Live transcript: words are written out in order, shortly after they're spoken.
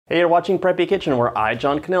Hey, you're watching Preppy Kitchen, where I,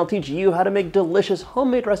 John Cannell, teach you how to make delicious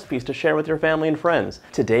homemade recipes to share with your family and friends.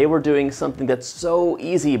 Today we're doing something that's so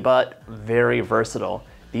easy but very versatile.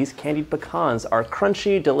 These candied pecans are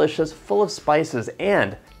crunchy, delicious, full of spices,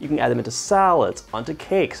 and you can add them into salads, onto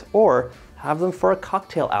cakes, or have them for a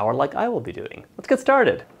cocktail hour like I will be doing. Let's get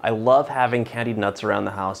started. I love having candied nuts around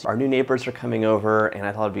the house. Our new neighbors are coming over, and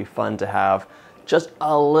I thought it'd be fun to have just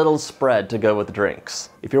a little spread to go with the drinks.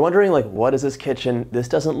 If you're wondering, like, what is this kitchen? This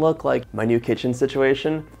doesn't look like my new kitchen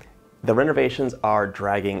situation. The renovations are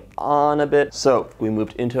dragging on a bit, so we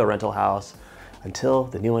moved into a rental house until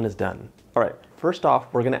the new one is done. All right, first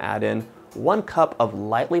off, we're gonna add in 1 cup of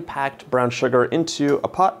lightly packed brown sugar into a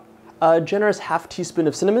pot, a generous ½ teaspoon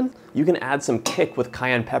of cinnamon. You can add some kick with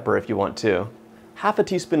cayenne pepper if you want to. ½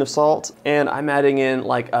 teaspoon of salt, and I'm adding in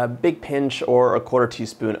like a big pinch or a 1/4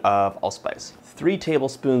 teaspoon of allspice. 3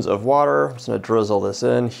 tablespoons of water. I'm just gonna drizzle this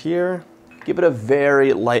in here. Give it a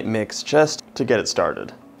very light mix just to get it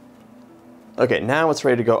started. Okay, now it's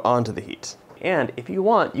ready to go onto the heat. And if you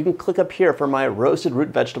want, you can click up here for my roasted root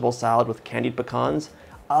vegetable salad with candied pecans.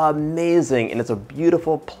 Amazing, and it's a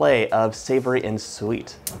beautiful play of savory and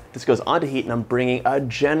sweet. This goes onto heat, and I'm bringing a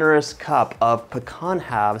generous cup of pecan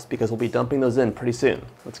halves because we'll be dumping those in pretty soon.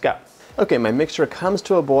 Let's go. Okay, my mixture comes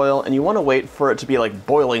to a boil, and you want to wait for it to be like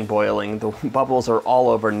boiling. The bubbles are all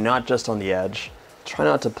over, not just on the edge. Try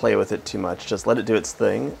not to play with it too much, just let it do its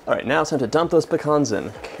thing. All right, now it's time to dump those pecans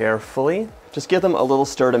in carefully. Just give them a little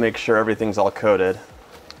stir to make sure everything's all coated.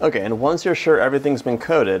 Okay, and once you're sure everything's been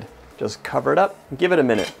coated, just cover it up and give it a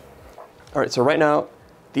minute. All right, so right now,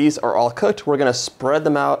 these are all cooked. We're gonna spread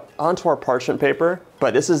them out onto our parchment paper,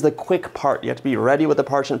 but this is the quick part. You have to be ready with the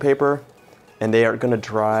parchment paper, and they are gonna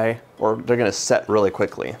dry, or they're gonna set really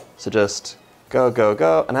quickly. So just go, go,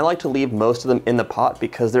 go. And I like to leave most of them in the pot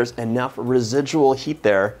because there's enough residual heat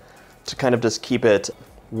there to kind of just keep it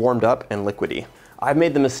warmed up and liquidy. I've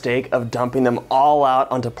made the mistake of dumping them all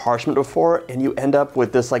out onto parchment before, and you end up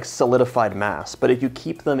with this like solidified mass. But if you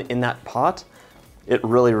keep them in that pot, it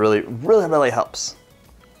really helps.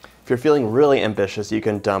 If you're feeling really ambitious, you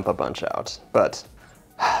can dump a bunch out, but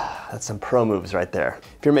that's some pro moves right there.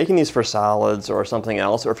 If you're making these for salads or something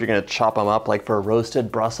else, or if you're gonna chop them up like for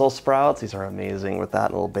roasted Brussels sprouts, these are amazing with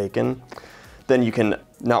that little bacon, then you can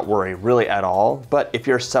not worry really at all. But if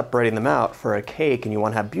you're separating them out for a cake and you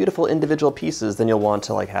want to have beautiful individual pieces, then you'll want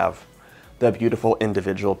to like have the beautiful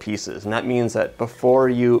individual pieces. And that means that before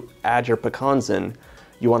you add your pecans in,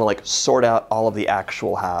 you want to like sort out all of the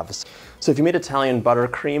actual halves. So if you made Italian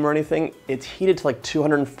buttercream or anything, it's heated to like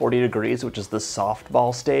 240 degrees, which is the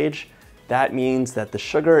softball stage. That means that the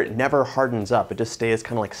sugar never hardens up. It just stays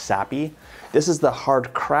kind of like sappy. This is the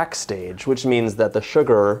hard crack stage, which means that the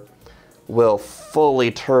sugar will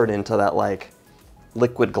fully turn into that like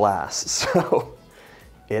liquid glass. So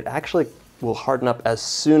it actually will harden up as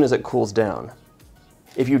soon as it cools down.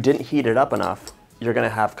 If you didn't heat it up enough, you're gonna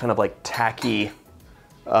have kind of like tacky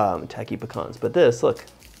pecans. But this, look,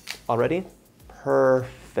 already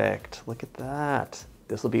perfect. Look at that.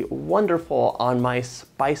 This will be wonderful on my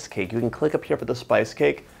spice cake. You can click up here for the spice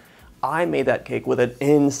cake. I made that cake with an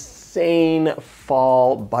insane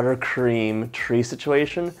fall buttercream tree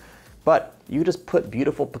situation. But you just put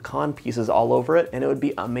beautiful pecan pieces all over it and it would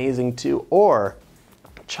be amazing too. Or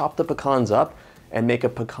chop the pecans up and make a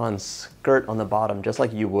pecan skirt on the bottom, just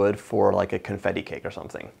like you would for like a confetti cake or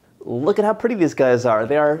something. Look at how pretty these guys are.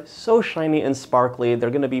 They are so shiny and sparkly. They're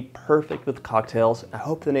gonna be perfect with cocktails. I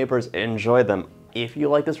hope the neighbors enjoy them. If you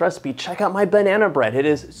like this recipe, check out my banana bread. It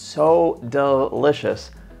is so delicious.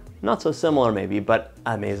 Not so similar maybe, but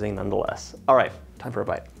amazing nonetheless. All right, time for a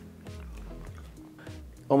bite.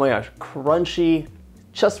 Oh my gosh, crunchy,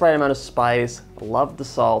 just right amount of spice, love the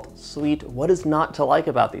salt, sweet. What is not to like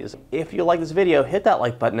about these? If you like this video, hit that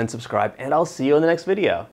like button and subscribe, and I'll see you in the next video.